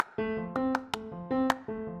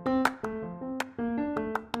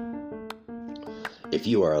If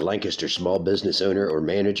you are a Lancaster small business owner or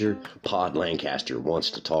manager, PodLancaster wants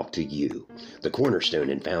to talk to you. The cornerstone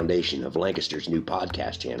and foundation of Lancaster's new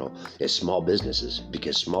podcast channel is small businesses,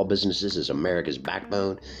 because small businesses is America's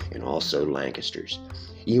backbone and also Lancaster's.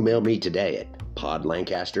 Email me today at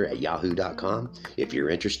podlancaster@yahoo.com if you're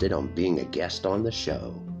interested on being a guest on the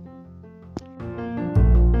show.